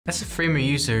As a Framer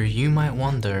user, you might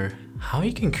wonder how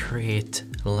you can create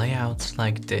layouts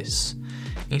like this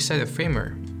inside of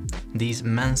Framer, these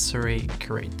Masonry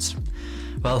grids.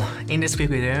 Well, in this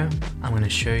quick video, I'm going to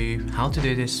show you how to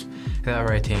do this without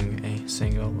writing a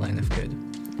single line of code.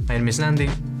 My name is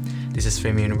Nandi, this is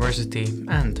Framer University,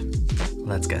 and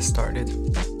let's get started.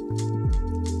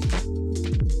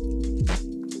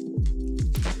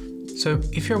 So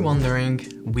if you're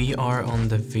wondering, we are on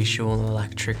the Visual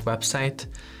Electric website.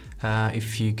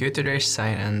 If you go to their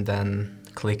site and then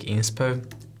click Inspo,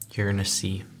 you're gonna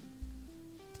see,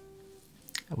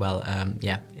 well,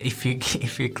 if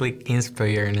you click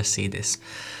Inspo, you're gonna see this.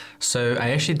 So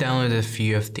I actually downloaded a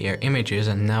few of their images,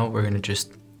 and now we're gonna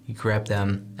just grab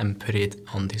them and put it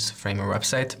on this Framer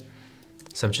website.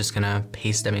 So I'm just gonna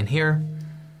paste them in here.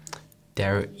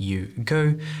 There you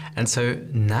go. And so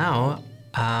now,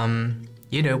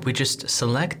 we just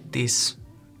select this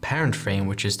parent frame,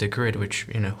 which is the grid, which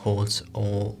holds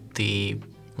all the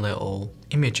little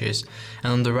images,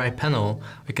 and on the right panel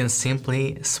we can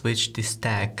simply switch this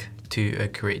tag to a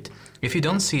grid. If you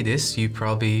don't see this, you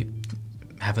probably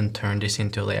haven't turned this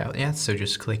into a layout yet, so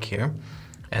just click here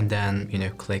and then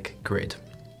click grid.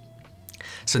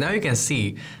 So now you can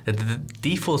see that the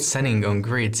default setting on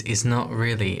grids is not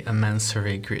really a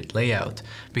Masonry grid layout,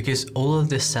 because all of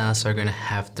the cells are going to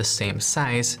have the same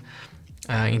size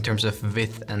in terms of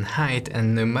width and height,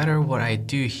 and no matter what I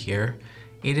do here,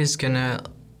 it's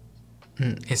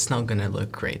not gonna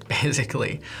look great,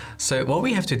 basically. So what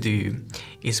we have to do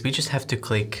is we just have to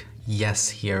click yes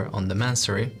here on the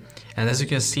Masonry, and as you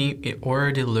can see, it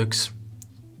already looks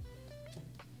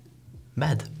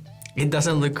bad. It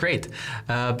doesn't look great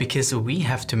because we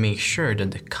have to make sure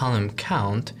that the column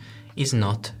count is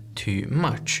not too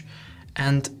much.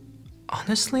 And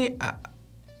honestly,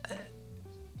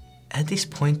 at this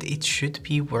point, it should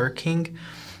be working.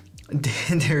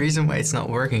 The reason why it's not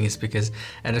working is because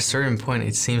at a certain point,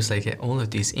 it seems like all of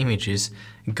these images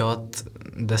got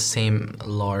the same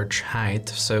large height.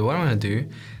 So what I'm gonna do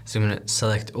is I'm gonna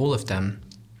select all of them,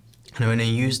 and I'm gonna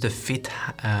use the fit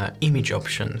image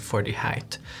option for the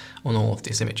height on all of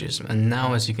these images. And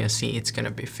now, as you can see, it's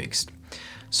gonna be fixed.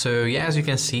 So yeah, as you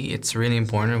can see, it's really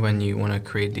important when you wanna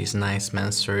create these nice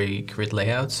Masonry grid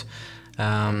layouts.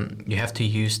 You have to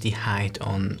use the height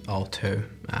on auto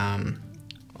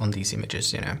on these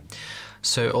images,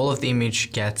 So all of the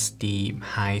image gets the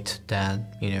height that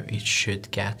it should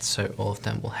get, so all of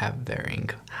them will have varying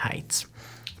heights.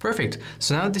 Perfect.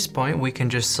 So now at this point we can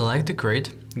just select the grid,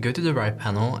 go to the right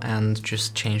panel, and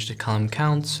just change the column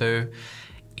count so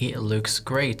it looks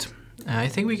great. I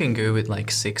think we can go with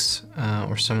like 6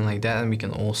 or something like that, and we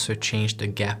can also change the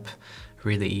gap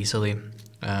really easily.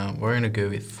 We're gonna go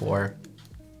with 4.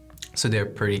 So they're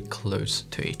pretty close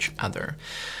to each other.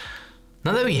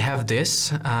 Now that we have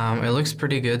this, it looks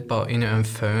pretty good, but on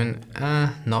phone,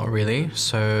 not really.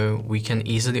 So we can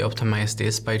easily optimize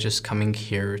this by just coming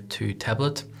here to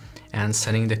tablet and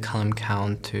setting the column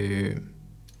count to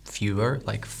fewer,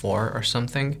 like 4 or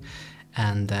something.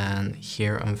 And then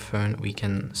here on phone, we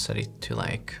can set it to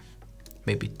like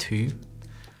maybe 2.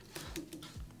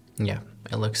 Yeah,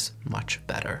 it looks much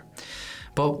better.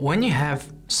 But when you have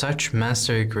such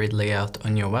Masonry grid layout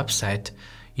on your website,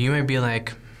 you might be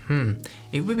like,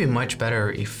 it would be much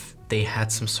better if they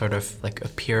had some sort of like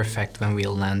appear effect when we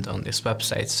land on this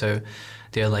website. So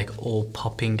they're like all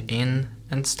popping in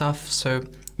and stuff. So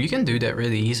you can do that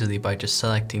really easily by just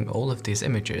selecting all of these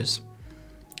images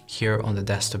here on the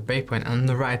desktop breakpoint. On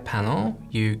the right panel,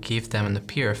 you give them an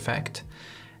appear effect,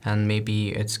 and maybe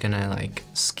it's gonna like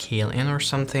scale in or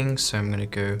something. So I'm gonna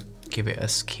go give it a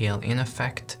scale in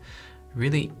effect,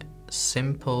 really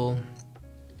simple.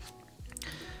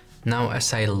 Now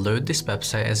as I load this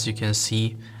website, as you can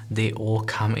see, they all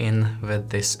come in with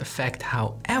this effect.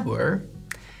 However,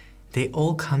 they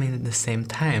all come in at the same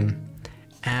time,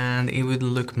 and it would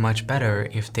look much better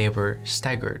if they were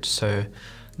staggered. So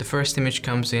the first image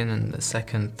comes in, and the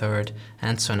second, third,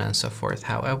 and so on and so forth.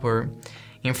 However,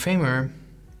 in Framer,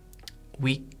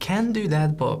 we can do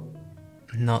that, but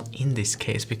not in this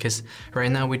case, because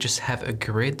right now we just have a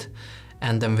grid,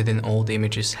 and then within all the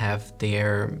images have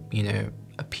their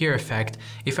appear effect.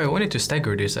 If I wanted to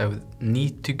stagger this, I would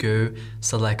need to go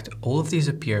select all of these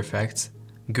appear effects,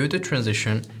 go to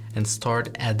transition, and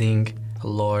start adding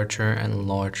larger and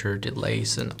larger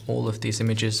delays in all of these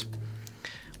images,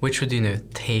 which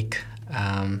would take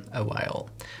a while.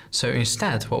 So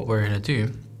instead, what we're gonna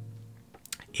do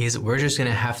is we're just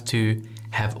gonna have to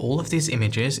have all of these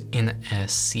images in a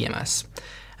CMS.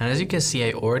 And as you can see,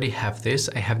 I already have this.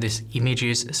 I have this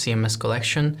images CMS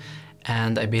collection,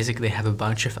 and I basically have a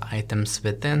bunch of items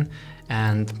within,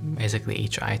 and basically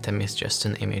each item is just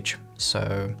an image.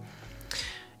 So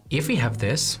if we have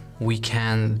this, we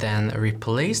can then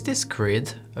replace this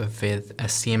grid with a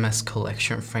CMS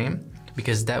collection frame,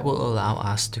 because that will allow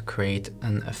us to create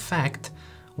an effect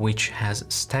which has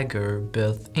stagger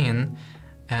built in,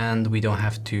 and we don't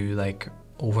have to like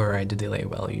override the delay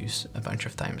values a bunch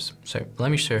of times. So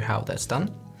let me show you how that's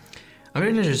done. I'm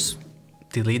going to just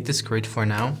delete this grid for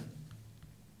now,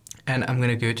 and I'm going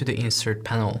to go to the insert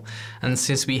panel. And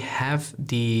since we have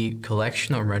the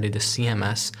collection already, the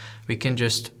CMS, we can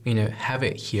just, have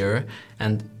it here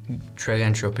and drag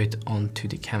and drop it onto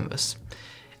the canvas.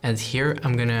 And here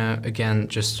I'm gonna again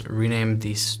just rename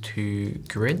these to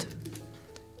grid,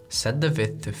 set the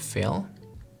width to fill,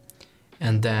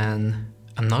 and then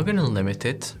I'm not gonna limit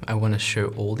it. I wanna show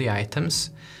all the items.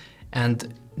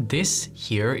 And this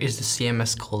here is the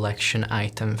CMS collection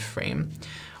item frame,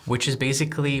 which is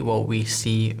basically what we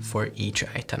see for each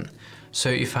item. So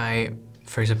if I,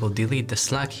 for example, delete the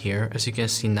slack here, as you can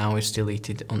see now it's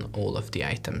deleted on all of the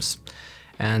items.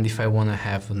 And if I want to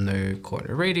have no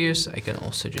corner radius, I can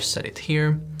also just set it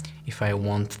here. If I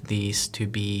want these to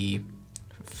be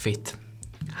fit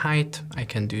height, I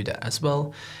can do that as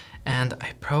well. And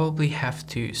I probably have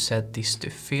to set this to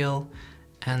fill,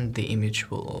 and the image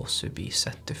will also be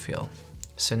set to fill.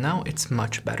 So now it's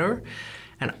much better.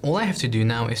 And all I have to do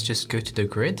now is just go to the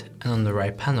grid, and on the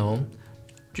right panel,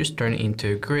 just turn it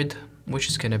into a grid, which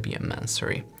is going to be a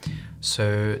Masonry.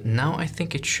 So now I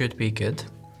think it should be good.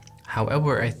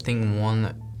 However, I think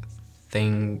one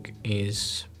thing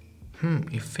is,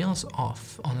 it feels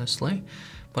off, honestly,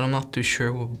 but I'm not too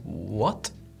sure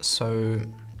what. So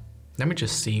let me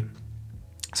just see.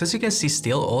 So as you can see,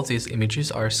 still all these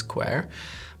images are square,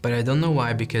 but I don't know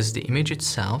why, because the image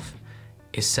itself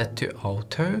is set to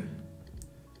auto.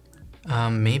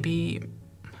 Maybe,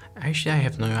 actually I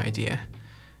have no idea,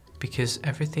 because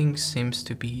everything seems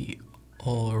to be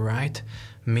all right.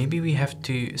 Maybe we have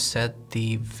to set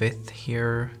the width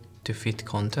here to fit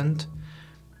content,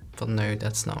 but no,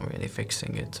 that's not really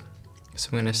fixing it. So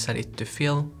I'm gonna set it to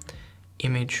fill,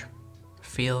 image,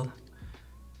 fill,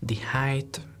 the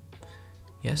height.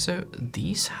 Yeah, so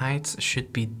these heights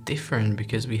should be different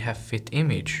because we have fit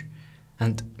image,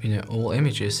 and all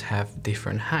images have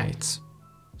different heights.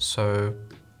 So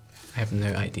I have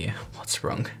no idea what's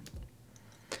wrong.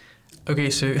 Okay,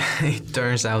 so it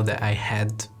turns out that I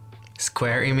had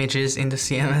square images in the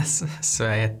CMS, so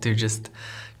I had to just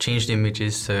change the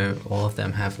images so all of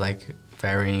them have like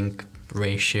varying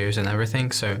ratios and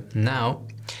everything. So now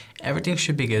everything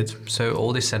should be good. So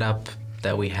all the setup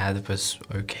that we had was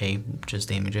okay, just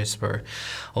the images were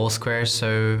all square.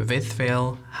 So width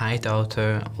fill, height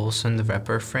auto, also in the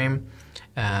wrapper frame,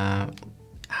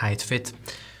 height fit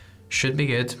should be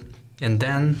good. And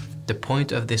then the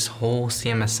point of this whole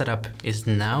CMS setup is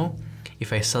now,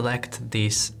 if I select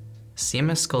this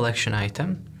CMS collection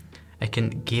item, I can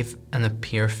give an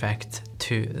appear effect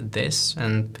to this.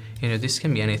 And this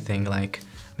can be anything, like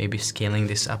maybe scaling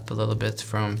this up a little bit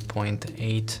from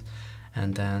 0.8,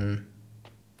 and then,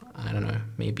 I don't know,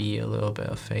 maybe a little bit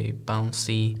of a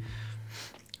bouncy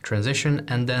transition.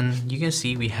 And then you can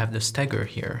see we have the stagger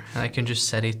here, and I can just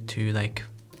set it to like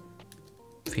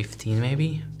 15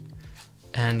 maybe.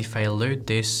 And if I load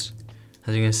this,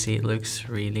 as you can see, it looks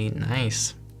really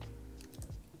nice.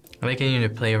 And I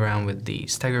can play around with the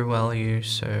stagger value,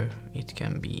 so it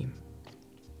can be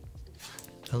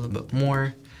a little bit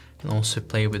more. And also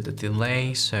play with the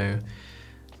delay, so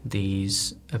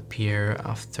these appear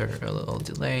after a little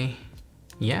delay.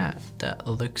 Yeah, that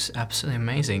looks absolutely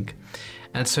amazing.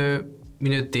 And so,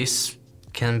 this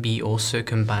can be also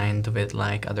combined with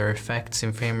like other effects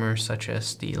in Framer, such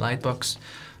as the Lightbox.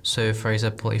 So for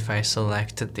example, if I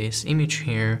select this image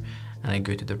here and I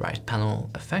go to the right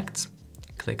panel, effects,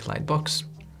 click Lightbox,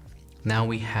 now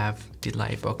we have the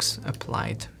Lightbox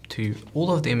applied to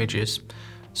all of the images.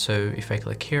 So if I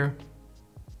click here,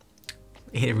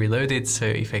 it reloaded. So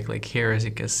if I click here, as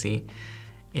you can see,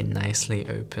 it nicely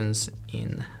opens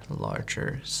in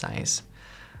larger size.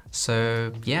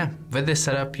 So yeah, with this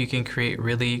setup, you can create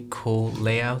really cool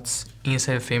layouts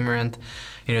inside of Framer, and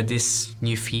this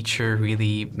new feature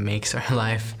really makes our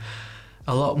life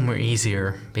a lot more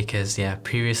easier, because yeah,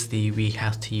 previously we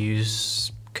had to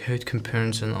use code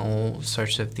components and all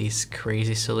sorts of these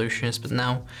crazy solutions, but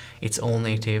now it's all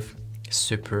native,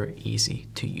 super easy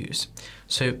to use.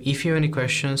 So if you have any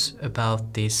questions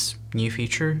about this new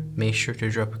feature, make sure to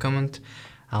drop a comment.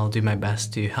 I'll do my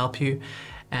best to help you.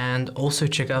 And also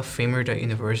check out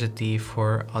Framer.university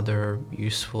for other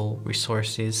useful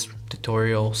resources,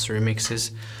 tutorials,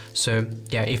 remixes. So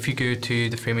yeah, if you go to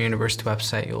the Framer University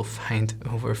website, you'll find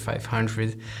over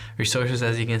 500 resources,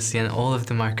 as you can see, and all of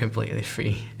them are completely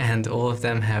free. And all of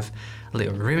them have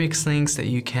little remix links that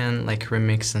you can like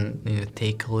remix and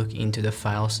take a look into the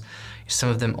files. Some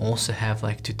of them also have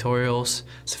like tutorials.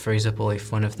 So for example,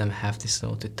 if one of them have this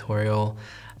little tutorial,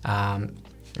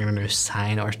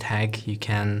 sign or tag, you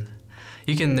can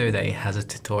know that it has a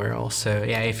tutorial. So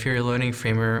yeah, if you're learning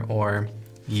Framer or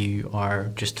you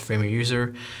are just a Framer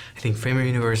user, I think Framer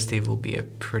University will be a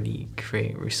pretty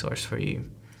great resource for you.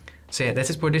 So yeah, that's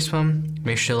it for this one.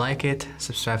 Make sure you like it,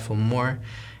 subscribe for more,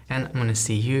 and I'm gonna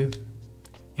see you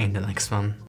in the next one.